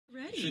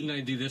Shouldn't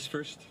I do this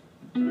first?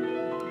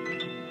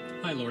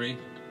 Hi, Lori.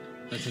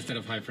 That's instead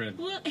of hi, Fred.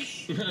 Well,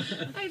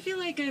 I feel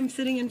like I'm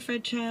sitting in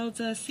Fred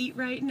Child's seat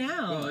right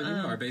now. Well,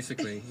 you are,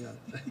 basically. Yeah.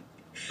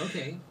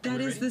 Okay.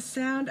 That is the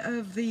sound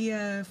of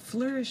the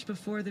flourish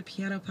before the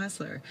piano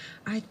puzzler.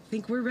 I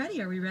think we're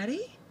ready. Are we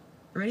ready?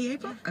 Ready,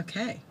 April?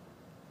 Okay.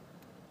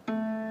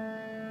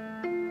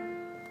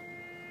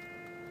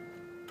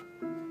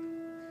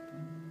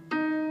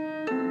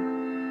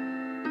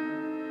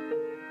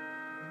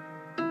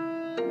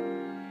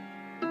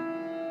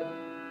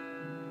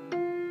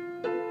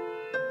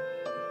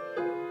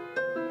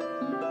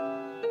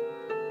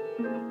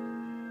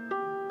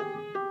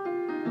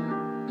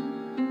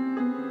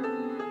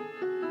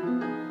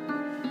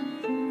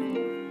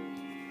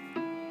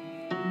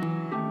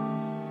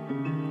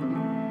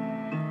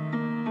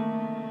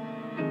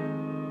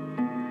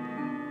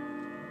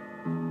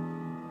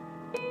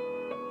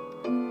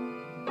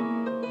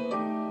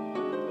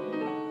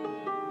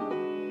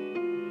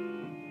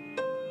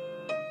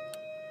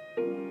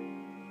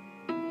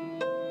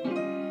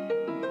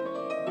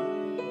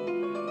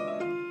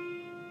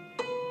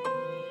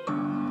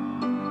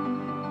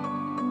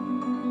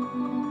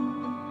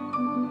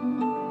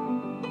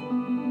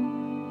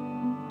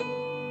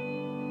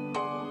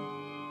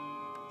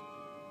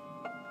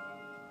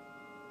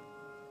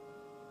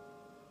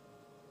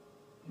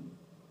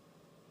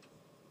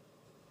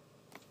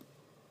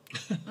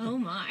 Oh,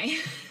 my.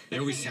 They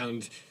always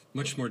sound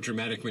much more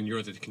dramatic when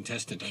you're the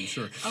contestant, I'm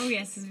sure. Oh,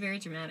 yes, it's very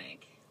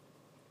dramatic.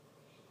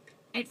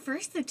 At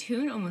first, the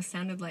tune almost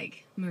sounded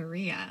like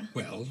Maria.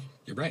 Well,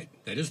 you're right.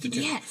 That is the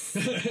tune. Yes.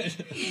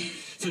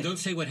 So don't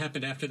say what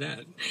happened after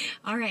that.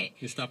 All right.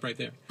 You stop right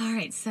there. All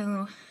right,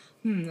 so,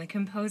 the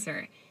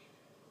composer.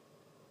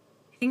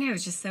 I think I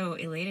was just so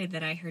elated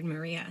that I heard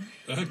Maria.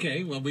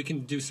 Okay, well, we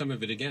can do some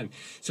of it again.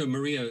 So,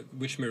 Maria,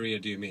 which Maria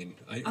do you mean?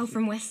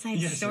 From West Side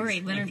Story,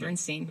 exactly. Leonard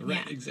Bernstein. Right,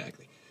 yeah.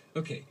 Exactly.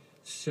 Okay,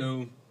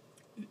 so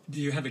do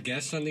you have a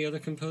guess on the other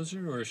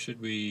composer, or should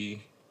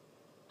we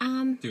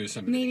do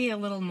something? Maybe a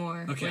little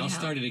more. Okay, I'll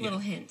start it again. A little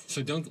hint.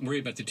 So don't worry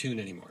about the tune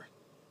anymore.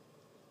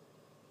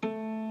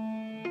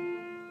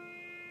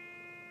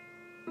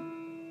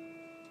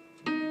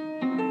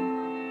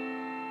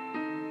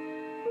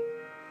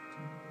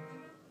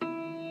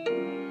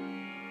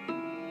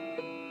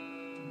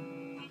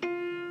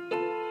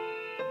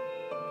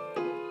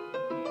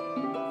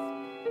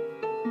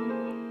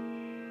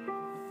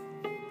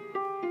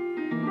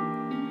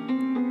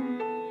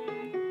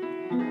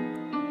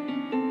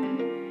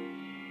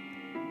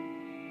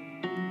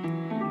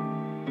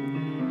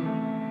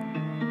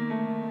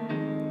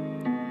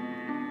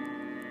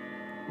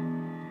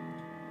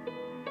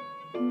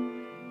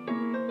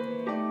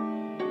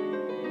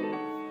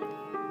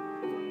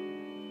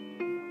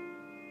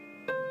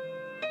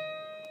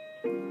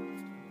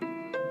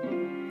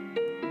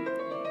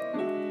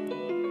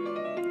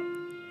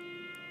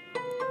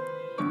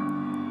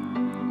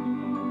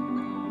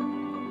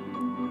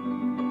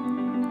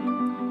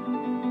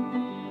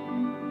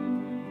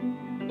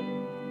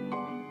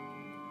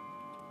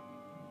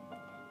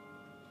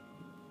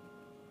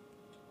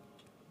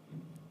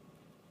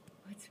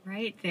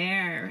 Right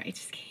there. I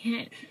just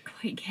can't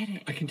quite get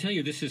it. I can tell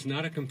you this is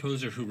not a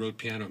composer who wrote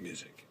piano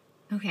music.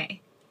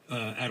 Okay.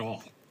 At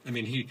all. I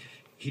mean,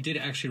 he did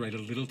actually write a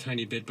little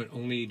tiny bit, but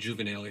only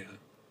Juvenilia.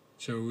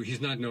 So he's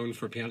not known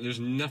for piano. There's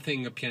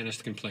nothing a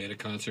pianist can play at a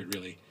concert,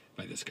 really,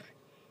 by this guy.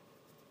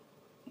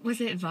 Was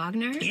it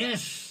Wagner?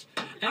 Yes!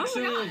 Oh,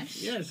 Excellent! my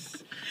gosh.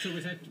 Yes. So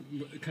was that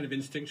kind of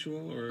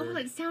instinctual, or...? Oh,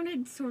 it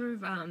sounded sort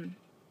of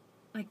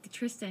like the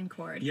Tristan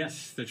chord.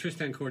 Yes, the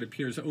Tristan chord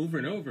appears over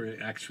and over,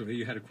 actually.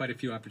 You had quite a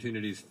few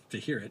opportunities to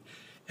hear it.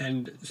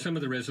 And some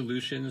of the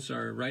resolutions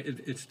are right.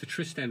 It's the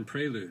Tristan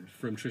prelude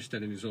from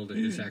Tristan and Isolde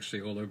is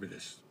actually all over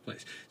this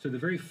place. So the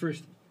very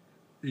first,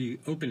 the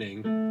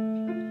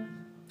opening,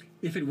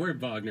 if it were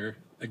Wagner,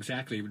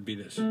 exactly it would be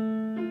this.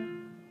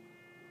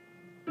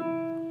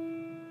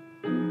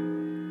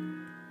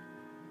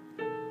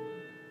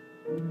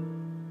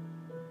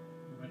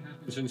 What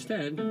happens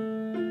instead...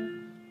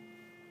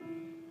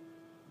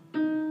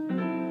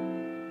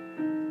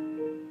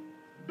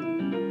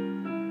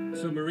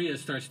 So Maria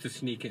starts to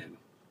sneak in.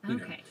 You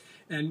know.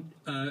 And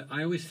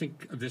I always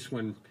think of this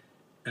one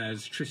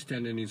as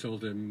Tristan and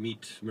Isolde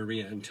meet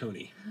Maria and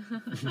Tony.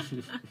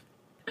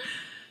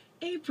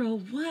 April,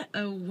 what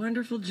a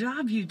wonderful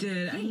job you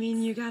did. Thanks. I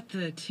mean, you got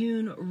the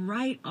tune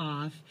right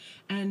off,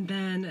 and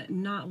then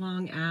not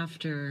long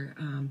after,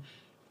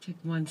 took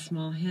one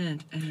small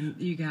hint, and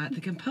you got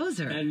the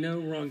composer. And no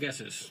wrong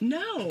guesses.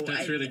 No.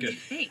 That's really good.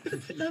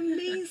 Thanks.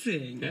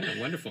 Amazing. Yeah,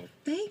 wonderful.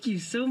 Thank you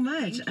so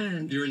much.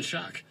 And You're in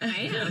shock. I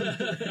am.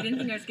 I didn't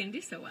think I was going to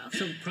do so well.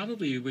 So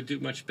probably you would do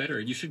much better.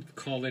 You should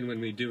call in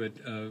when we do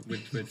it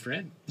with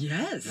Fred.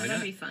 yes. Why not?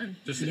 That'd be fun.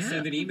 Just Yeah.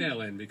 send an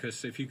email in,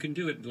 because if you can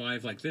do it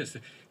live like this,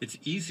 it's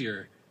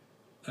easier.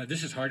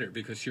 This is harder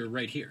because you're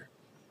right here.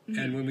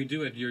 And when we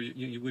do it,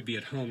 you would be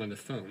at home on the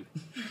phone.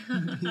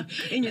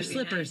 In your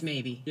slippers,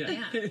 maybe.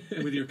 Yeah.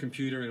 With your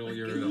computer and all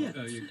your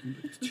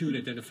tune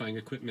identifying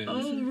equipment.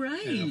 Oh,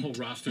 right. And a whole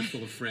roster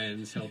full of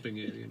friends helping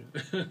you,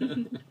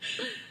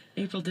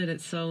 April did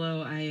it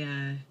solo.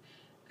 I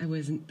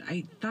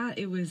thought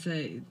it was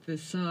the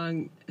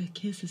song "A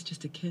Kiss Is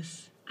Just a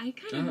Kiss." I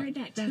kind of heard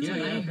that too. That's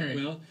what I heard.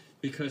 Well,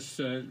 because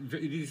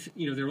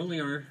there only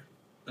are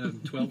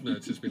 12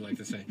 notes, as we like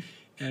to say,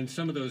 and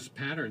some of those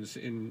patterns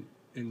in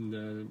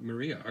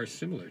Maria are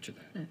similar to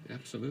that.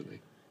 Absolutely.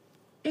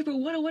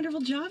 April, what a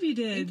wonderful job you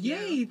did! Thank you.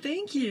 Yay!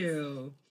 Thank you.